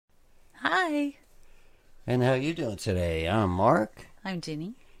Hi. And how you doing today? I'm Mark. I'm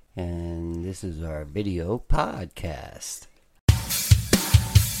Ginny. And this is our video podcast.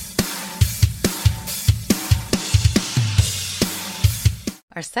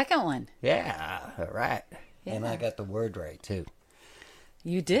 Our second one. Yeah, all right. Yeah. And I got the word right, too.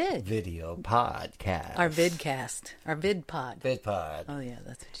 You did. Video podcast. Our vidcast. Our VidPod. VidPod. Oh yeah,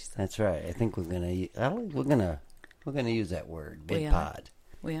 that's what you said. That's right. I think we're gonna use that word, We are. VidPod.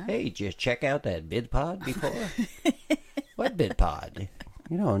 We are? Hey, did you check out that VidPod before? What VidPod?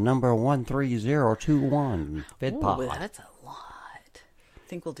 You know, number 13021. VidPod. Ooh, that's a lot.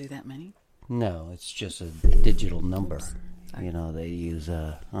 Think we'll do that many? No, it's just a digital number. Oops. Sorry. You know, they use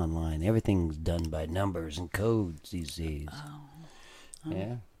online. Everything's done by numbers and codes these days. Oh.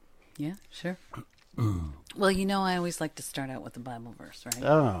 Yeah? Yeah, sure. Well, you know, I always like to start out with a Bible verse, right?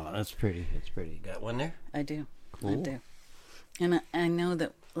 Oh, that's pretty. Got one there? I do. Cool. I do. And I know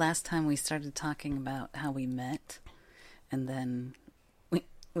that last time we started talking about how we met, and then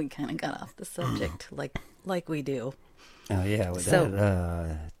we kind of got off the subject, like we do. Oh, yeah, with So-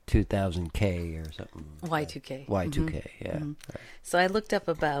 that 2000K or something. Y2K. Y2K, yeah. Mhm. So I looked up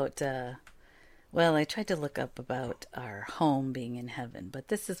about, I tried to look up about our home being in heaven, but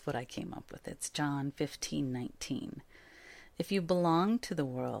this is what I came up with. It's John 15:19. If you belong to the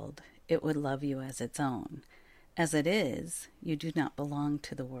world, it would love you as its own. As it is, you do not belong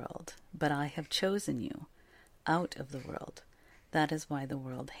to the world, but I have chosen you out of the world. That is why the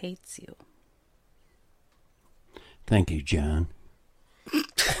world hates you. Thank you, John.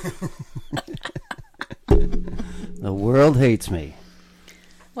 The world hates me.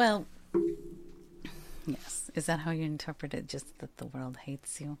 Well, yes. Is that how you interpret it? Just that the world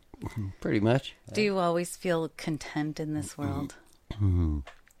hates you? Pretty much. Do you always feel content in this world?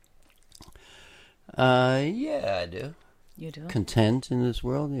 Yeah, I do. You do? Content in this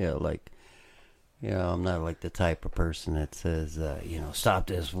world, yeah. Like, I'm not like the type of person that says, stop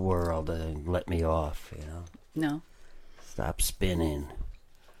this world and let me off, No. Stop spinning.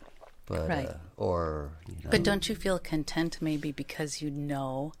 But, Right. But don't you feel content maybe because you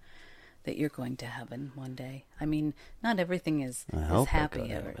know that you're going to heaven one day? I mean, not everything is I hope I happy go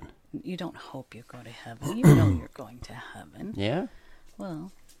to ever. heaven. You don't hope you go to heaven. You know you're going to heaven. Yeah,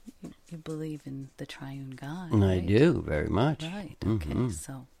 Well, you believe in the triune God. I right? do, very much. Right. Okay. Mhm.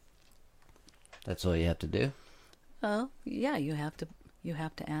 So, That's all you have to do. well, yeah, you have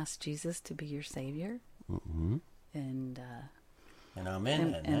to ask Jesus to be your Savior, Mm-hmm. and And I'm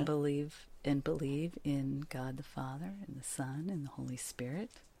in it. and believe in God the Father and the Son and the Holy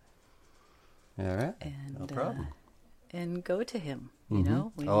Spirit. All right, And no problem. And go to Him. You Mhm.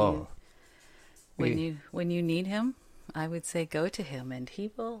 know, when you need Him, I would say go to Him, and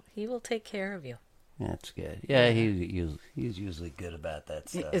He will take care of you. That's good. Yeah, he's usually good about that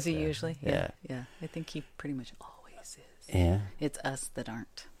stuff. Is He usually? Yeah. Yeah. I think He pretty much always is. Yeah. It's us that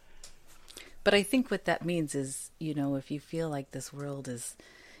aren't. But I think what that means is, if you feel like this world is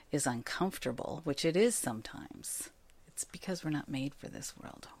uncomfortable, which it is sometimes, it's because we're not made for this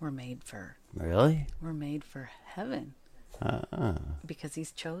world. We're made for heaven because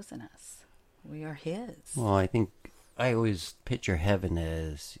He's chosen us. We are His. Well, I think I always picture heaven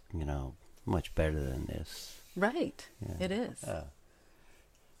as, much better than this. Right. Yeah. It is.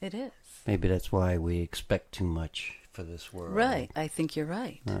 It is. Maybe that's why we expect too much for this world. Right. I think you're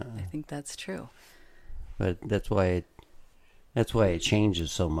right. I think that's true. But that's why it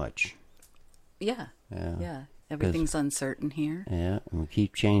changes so much. Yeah. Yeah. Yeah. Everything's uncertain here. Yeah, and we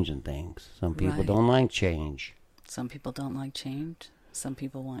keep changing things. Some people Right. don't like change. Some people don't like change. Some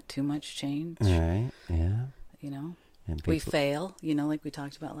people want too much change. All right, yeah. And We fail, like we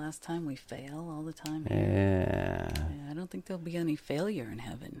talked about last time. We fail all the time. Yeah. I don't think there'll be any failure in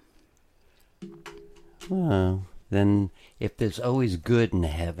heaven. Well, then if there's always good in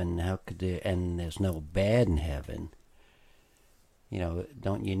heaven, and there's no bad in heaven,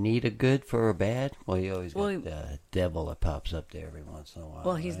 don't you need a good for a bad? Well, you always got the devil that pops up there every once in a while.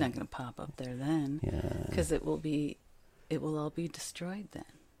 Well, he's right? not going to pop up there then. Yeah. Because it will all be destroyed then.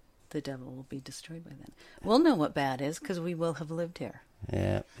 The devil will be destroyed by then. We'll know what bad is because we will have lived here.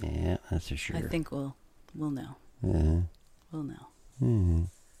 Yeah, that's for sure. I think we'll know. Yeah. We'll know. Mm-hmm.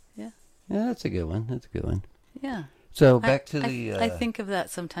 Yeah. Yeah, that's a good one. Yeah. So back to the. I think of that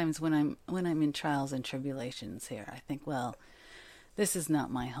sometimes when I'm in trials and tribulations here. I think, well, this is not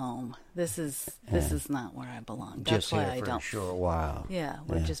my home. This is not where I belong. That's just why here I for don't. a short while. Yeah,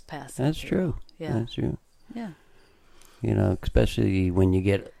 we're just passing. That's through. true. Yeah. That's true. Yeah. Especially when you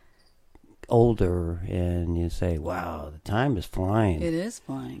get older and you say, wow, the time is flying. It is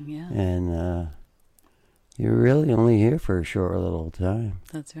flying, yeah. And you're really only here for a short little time.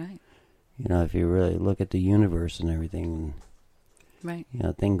 That's right. if you really look at the universe and everything, Right.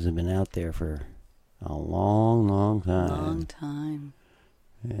 Things have been out there for a long, long time. Long time.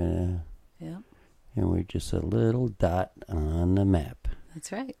 Yeah. Yep. And we're just a little dot on the map.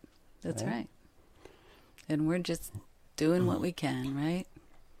 That's right. That's right. And we're just doing what we can, right?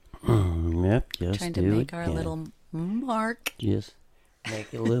 Yep. Just trying to make our little mark. Just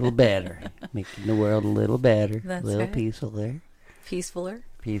make it a little better. Making the world a little better. That's a little right. peacefuler.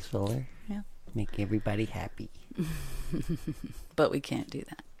 Peacefuler. Yeah. Make everybody happy. But we can't do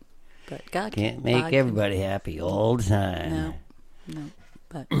that. But God can't make everybody happy all the time. No.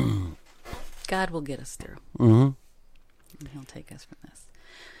 But God will get us through. Mm-hmm. And He'll take us from this.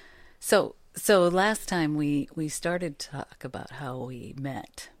 So last time we started to talk about how we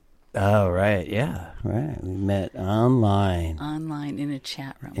met. Oh, right. Yeah, right. We met online. Online in a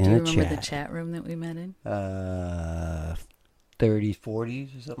chat room. Do you remember the chat room that we met in? 30s,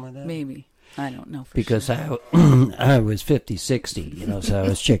 40s or something like that? Maybe. I don't know for because sure. I was 50, 60, so I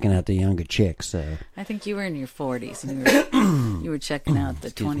was checking out the younger chicks. So. I think you were in your 40s. And you were checking out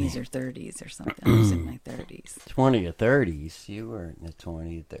the 20s or 30s or something. I was in my 30s. 20 or 30s? You were in the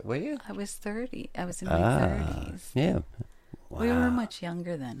 20s. Were you? I was 30. I was in my 30s. Yeah. Wow. We were much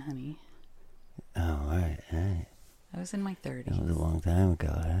younger then, honey. Oh, right. I was in my 30s. That was a long time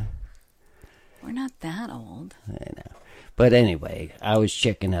ago, huh? We're not that old. I know. But anyway, I was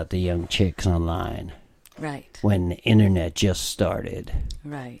checking out the young chicks online. Right. When the internet just started.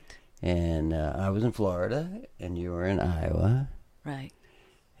 Right. And I was in Florida, and you were in Iowa. Right.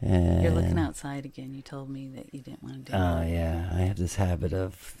 And you're looking outside again. You told me that you didn't want to do that. Oh, yeah. I have this habit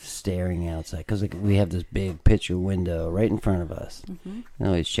of staring outside, because we have this big picture window right in front of us. Mm-hmm. I'm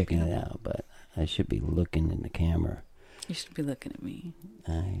always checking it out, but I should be looking in the camera. You should be looking at me.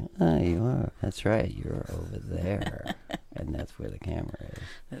 You are. That's right. You're over there. And that's where the camera is.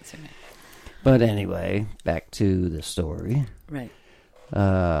 That's right. But anyway, back to the story. Right.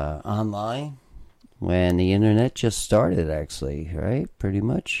 Online, when the internet just started, actually, right? Pretty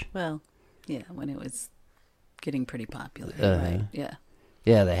much. Well, yeah, when it was getting pretty popular, right? Yeah.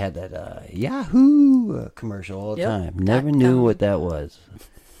 Yeah, they had that Yahoo commercial all the time. Never knew what that was.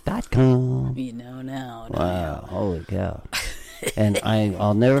 .com. You know now. Wow, holy cow. And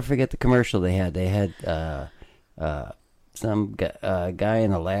I'll never forget the commercial they had. They had some guy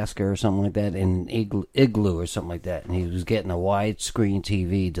in Alaska or something like that, in an igloo or something like that, and he was getting a widescreen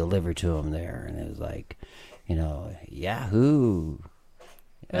TV delivered to him there, and it was like, Yahoo.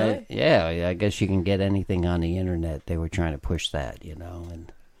 Really? Yeah, I guess you can get anything on the internet. They were trying to push that,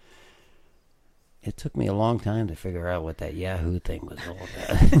 and it took me a long time to figure out what that Yahoo thing was all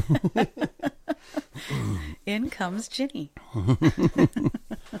about. In comes Ginny.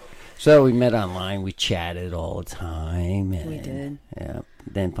 So we met online. We chatted all the time. And, we did. Yeah.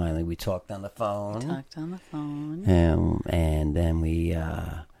 Then finally we talked on the phone. And then we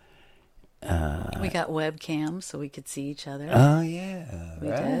got webcams so we could see each other. Oh, yeah. We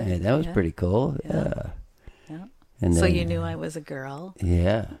right. did. That was pretty cool. Yeah. And so then, you knew I was a girl?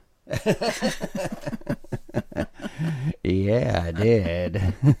 Yeah. Yeah, I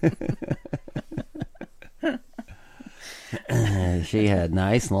did. She had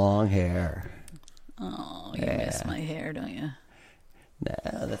nice long hair. Oh, you miss my hair, don't you?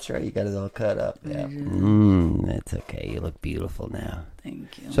 No, that's right. You got it all cut up. Yeah. That's okay. You look beautiful now.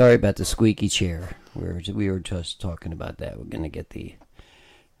 Thank you. Sorry about the squeaky chair. We were just talking about that. We're gonna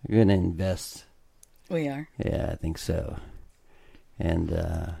invest. We are. Yeah, I think so. And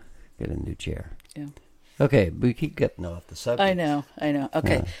get a new chair. Yeah. Okay, we keep getting off the subject. I know.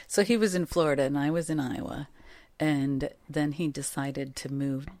 Okay, so he was in Florida and I was in Iowa. And then he decided to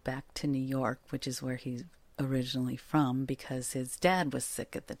move back to New York, which is where he's originally from, because his dad was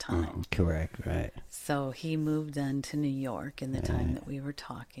sick at the time. Correct, right. So he moved then to New York in the time that we were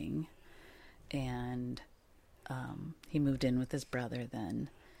talking. And he moved in with his brother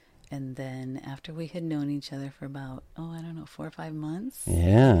then. And then after we had known each other for about, 4 or 5 months, I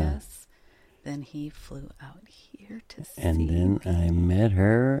guess, then he flew out here to see And then I met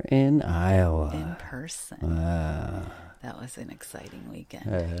her in Iowa. in person. Wow. That was an exciting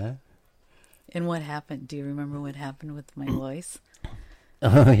weekend. Uh-huh. And what happened? Do you remember what happened with my voice?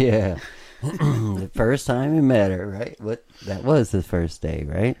 Oh, yeah. The first time we met her, right? That was the first day,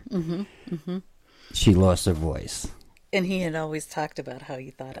 right? Mm-hmm. Mm-hmm. She lost her voice. And he had always talked about how he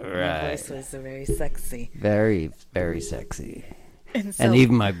thought my voice was very sexy. Very, very sexy. And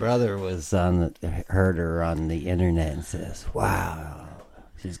even my brother heard her on the internet and says, "Wow,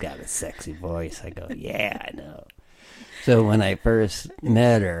 she's got a sexy voice." I go, "Yeah, I know." So when I first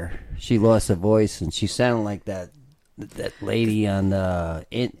met her, she lost her voice and she sounded like that that lady on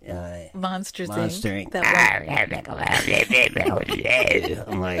Monsters Monster Inc. Inc. That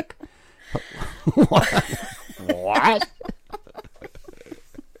I'm like, what? What?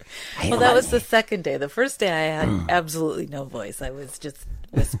 well, that was the second day. The first day I had absolutely no voice. I was just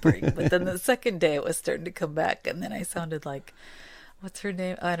whispering. But then the second day it was starting to come back, and then I sounded like, what's her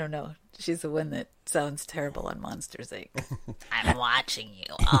name? I don't know. She's the one that sounds terrible on Monsters Inc. I'm watching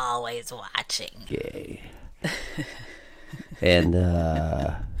you, always watching. Okay. And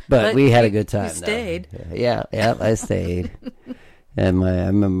but we had a good time. You stayed. Yeah, I stayed. And I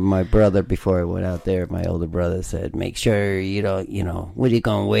remember my brother, before I went out there, my older brother said, "Make sure you don't, what are you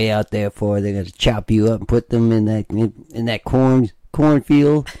going way out there for? They're gonna chop you up and put them in that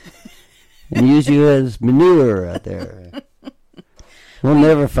cornfield and use you as manure out there. We'll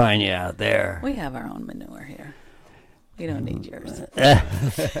never find you out there." We have our own manure here. We don't need yours.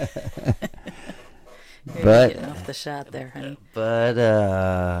 You're getting off the shot there, honey.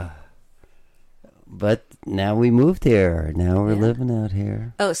 But now we moved here. Now we're living out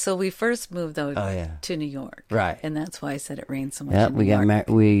here. Oh, so we first moved though to New York, right? And that's why I said it rained so much. Yeah, in we New got York.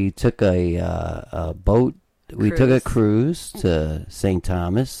 we took a boat. We took a cruise to St.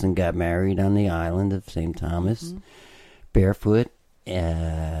 Thomas and got married on the island of St. Thomas, barefoot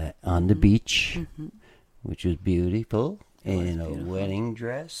on the beach, which was beautiful. In a wedding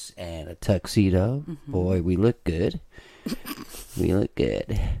dress and a tuxedo. Boy, we look good. We look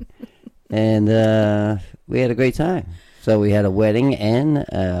good. And we had a great time. So we had a wedding and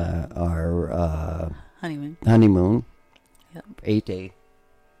our honeymoon. Yep. 8-day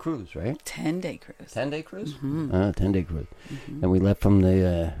cruise, right? 10-day cruise. 10-day cruise? 10-day cruise. And we left from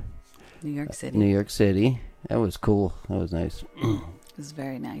the New York City. New York City. That was cool. That was nice. It was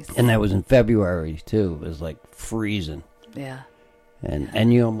very nice. And that was in February, too. It was like freezing. Yeah.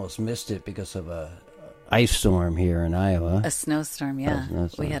 And you almost missed it because of a ice storm here in Iowa. A snowstorm, yeah.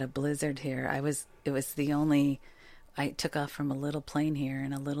 Snowstorm. We had a blizzard here. I took off from a little plane here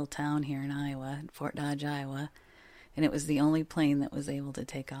in a little town here in Iowa, Fort Dodge, Iowa, and it was the only plane that was able to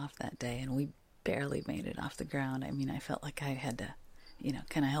take off that day, and we barely made it off the ground. I mean, I felt like I had to,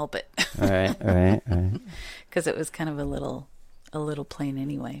 can I help it? All right. Because it was kind of a little plane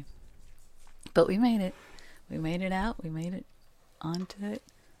anyway. But we made it. We made it out. We made it onto it.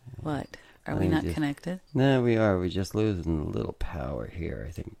 What? Are we not connected? No, we are. We're just losing a little power here.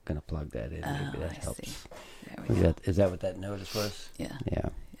 I think I'm going to plug that in. Maybe that helps. See. There we go. Is that what that notice was? Yeah. Yeah.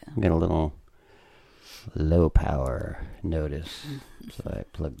 We got a little low power notice. So I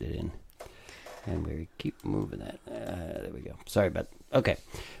plugged it in. And we keep moving that. There we go. Sorry about that. Okay.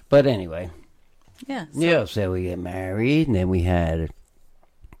 But anyway. Yeah. So we get married. And then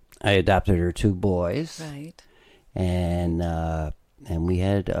I adopted her 2 boys. Right. And we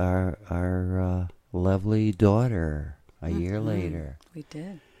had our lovely daughter a year later. We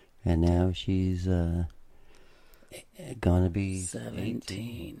did. And now she's going to be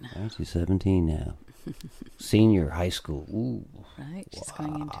 17. Right, she's 17 now. Senior high school. Ooh. Right. She's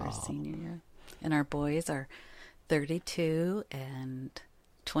going into her senior year. And our boys are 32 and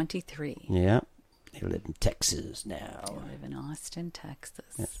 23. Yeah. They live in Texas now. They live in Austin,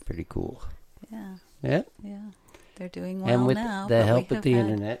 Texas. That's pretty cool. Yeah. Yeah. Yeah. They're doing well and with now. the help of the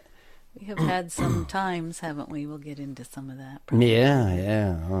internet. We have had some times, haven't we? We'll get into some of that. Probably.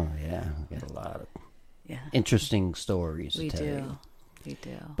 Yeah. Oh, yeah. We got a lot of interesting stories to tell you. We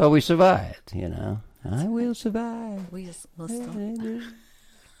do. But we survived, I will survive. We'll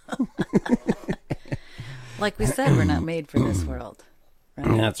like we said, we're not made for this world.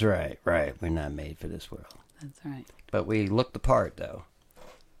 Right? That's right. We're not made for this world. That's right. But we look the part, though.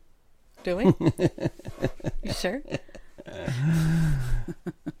 Do we? You sure?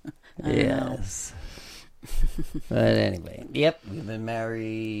 Yes. But anyway, we've been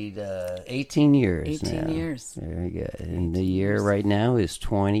married 18 years 18 now. years. Very good. And the year right now is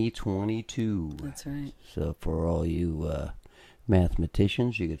 2022. That's right. So for all you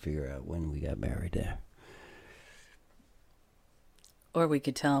mathematicians, you could figure out when we got married there. Or we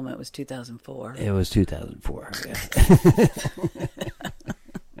could tell them it was 2004. It was 2004.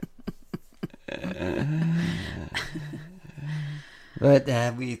 But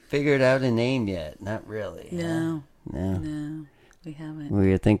have we figured out a name yet? Not really. No. Huh? No, we haven't. We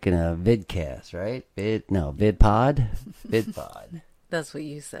were thinking of Vidcast, right? VidPod? VidPod. That's what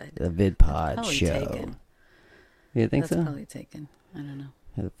you said. The VidPod Probably show. Taken. You think That's so? probably taken. I don't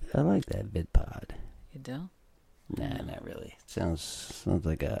know. I like that VidPod. You do? Nah, not really. It sounds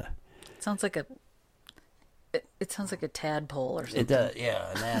like a... Sounds like a... It sounds like a tadpole or something. It does,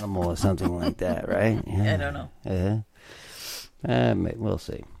 yeah. An animal or something like that, right? Yeah. I don't know. We'll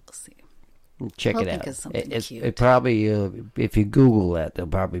see. We'll see. Check I'll it think out. of something cute. It probably, if you Google that, there'll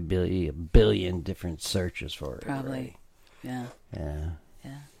probably be a billion different searches for it. Probably. Right? Yeah. Yeah.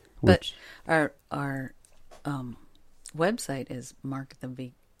 But our website is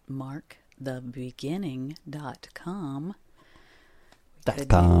markthebeginning.com.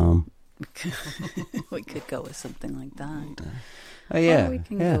 .com. We could go with something like that. Oh yeah. Or we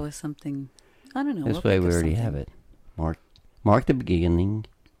can go with something. I don't know. This way we already have it. Mark the beginning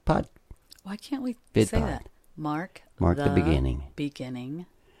pod. Why can't we VidPod. say that? Mark the beginning.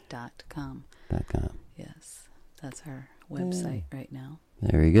 Beginning.com. .com. Yes, that's our website right now.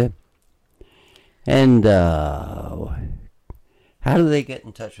 Very good. And how do they get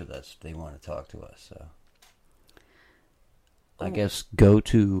in touch with us if they want to talk to us? I guess go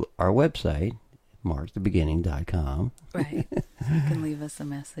to our website, markthebeginning.com. Right. You can leave us a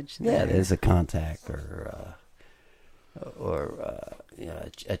message there. Yeah, there's a contact or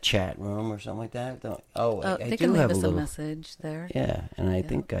a chat room or something like that. I they do can have leave us a little message there. Yeah, and I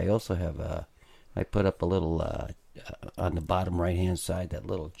think I also have I put up a little on the bottom right hand side, that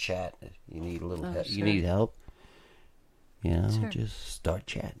little chat. You need a little help. Sure. You need help. Sure. Just start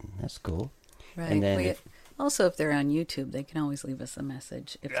chatting. That's cool. Right. And then also, if they're on YouTube, they can always leave us a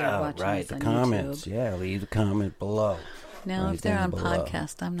message. If they're watching us the on comments. YouTube. Yeah, leave a comment below. Now, right if they're on below.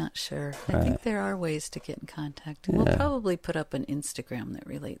 podcast, I'm not sure. I Right. think there are ways to get in contact. We'll probably put up an Instagram that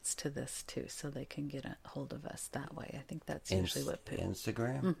relates to this, too, so they can get a hold of us that way. I think that's usually what people...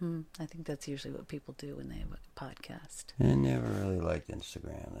 Instagram? Mm-hmm. I think that's usually what people do when they have a podcast. I never really liked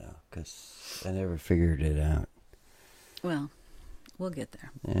Instagram, though, because I never figured it out. Well, we'll get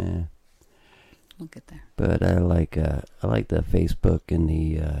there. Yeah. We'll get there. But I like the Facebook and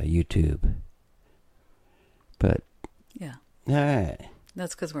the YouTube. But yeah, all right.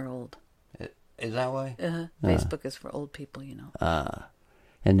 That's because we're old. Is that why? Facebook is for old people, you know.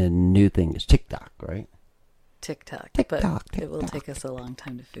 And the new thing is TikTok, right? TikTok. TikTok. It will take us a long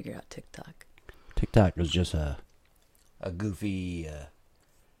time to figure out TikTok. TikTok is just a goofy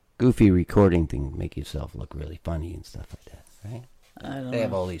recording thing to make yourself look really funny and stuff like that, right? I don't know. They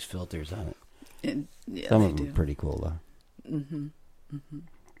have all these filters on it. Yeah, Some of them are pretty cool, though. Mm-hmm. Mm-hmm.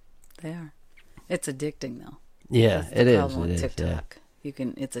 They are. It's addicting, though. Yeah, That's the it is. problem with It is. TikTok.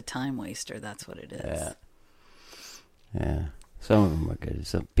 It's a time waster. That's what it is. Yeah. Some of them are good.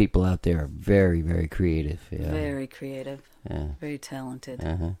 Some people out there are very, very creative. Yeah. Very creative. Yeah. Very talented.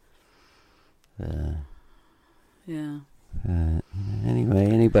 Yeah. Anyway,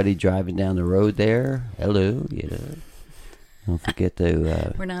 anybody driving down the road there? Hello. Don't forget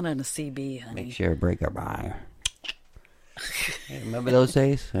to. We're not on a CB, honey. Make sure to break our bar. Hey, remember those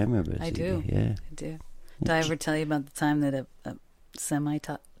days? I remember. I CB. do. Yeah. I do. Did I ever tell you about the time that a semi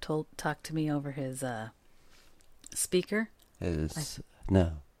talked to me over his speaker?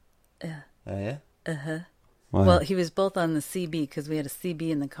 No. Yeah. Oh yeah. Why? Well, he was both on the CB because we had a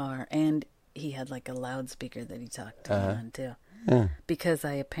CB in the car, and he had like a loudspeaker that he talked to me on too. Yeah. Because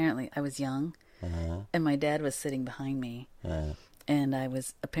I was young, and my dad was sitting behind me, and I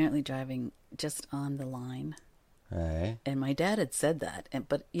was apparently driving just on the line. Right. And my dad had said that,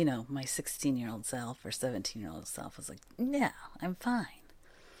 but my 16-year-old self or 17-year-old self was like, "No, I'm fine."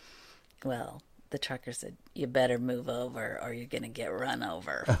 Well, the trucker said, "You better move over, or you're gonna get run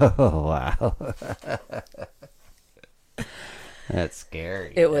over." Oh wow, that's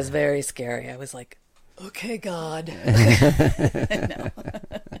scary. It was very scary. I was like, "Okay, God."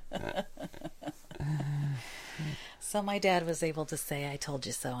 So my dad was able to say, "I told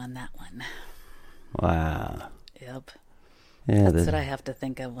you so" on that one. Wow. Yep. Yeah, that's what I have to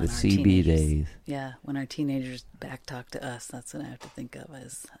think of when the our CB teenagers, days. Yeah, when our teenagers back talk to us, that's what I have to think of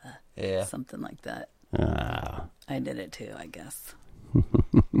as something like that. Wow. I did it too, I guess.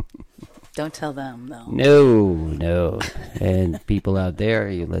 Don't tell them, though. No. And people out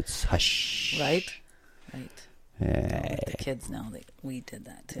there, let's hush. Right. Right. The kids know that we did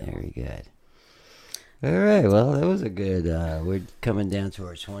that too. Very good. All right, well, that was a good, we're coming down to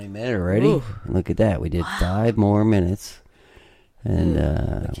our 20-minute already. Ooh. Look at that. We did 5 more minutes. And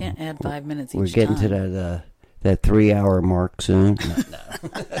we can't add 5 minutes each we're getting time. to that 3-hour mark soon.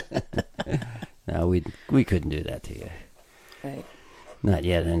 No, we couldn't do that to you. Right. Not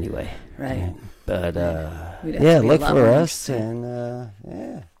yet, anyway. Right. But, We'd look for us. interesting.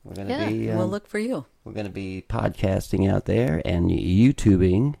 And, we're going to be... we'll look for you. We're going to be podcasting out there and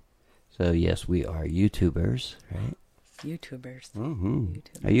YouTubing. So, yes, we are YouTubers, right? YouTubers. Mm-hmm.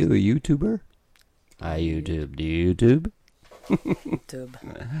 YouTubers. Are you a YouTuber? I YouTube. Do you YouTube? YouTube.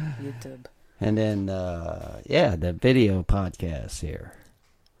 And then, the video podcast here.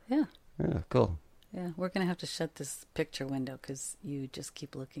 Yeah. Yeah, cool. Yeah, we're going to have to shut this picture window because you just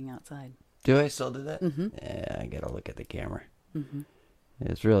keep looking outside. Do I still do that? Mm-hmm. Yeah, I gotta look at the camera. Mm-hmm.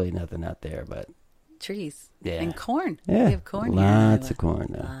 There's really nothing out there, but Trees. yeah, And corn. Yeah, We have corn lots here. of corn.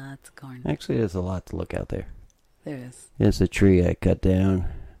 Though. Lots of corn. Actually, there's a lot to look out there. There is. There's a tree I cut down.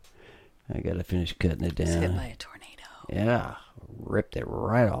 I gotta finish cutting it down. It's hit by a tornado. Yeah, ripped it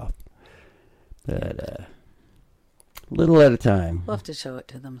right off. But little at a time. We'll have to show it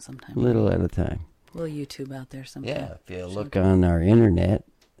to them sometime. Little at a time. We'll YouTube out there sometime. Yeah, if you look on our internet.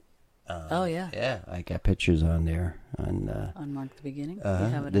 Oh, yeah. Yeah, I got pictures on there. On Mark the Beginning? You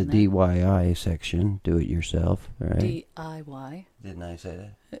have it the on there? DIY section, do it yourself, right? DIY. Didn't I say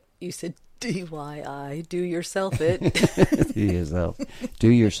that? You said DIY. Do yourself it. Do yourself. Do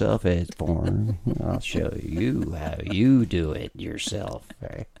yourself as born. I'll show you how you do it yourself,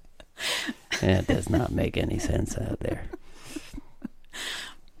 right? That does not make any sense out there.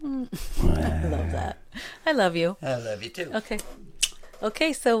 I love that. I love you. I love you too.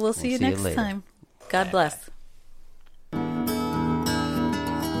 Okay, so we'll see you next time. God bless.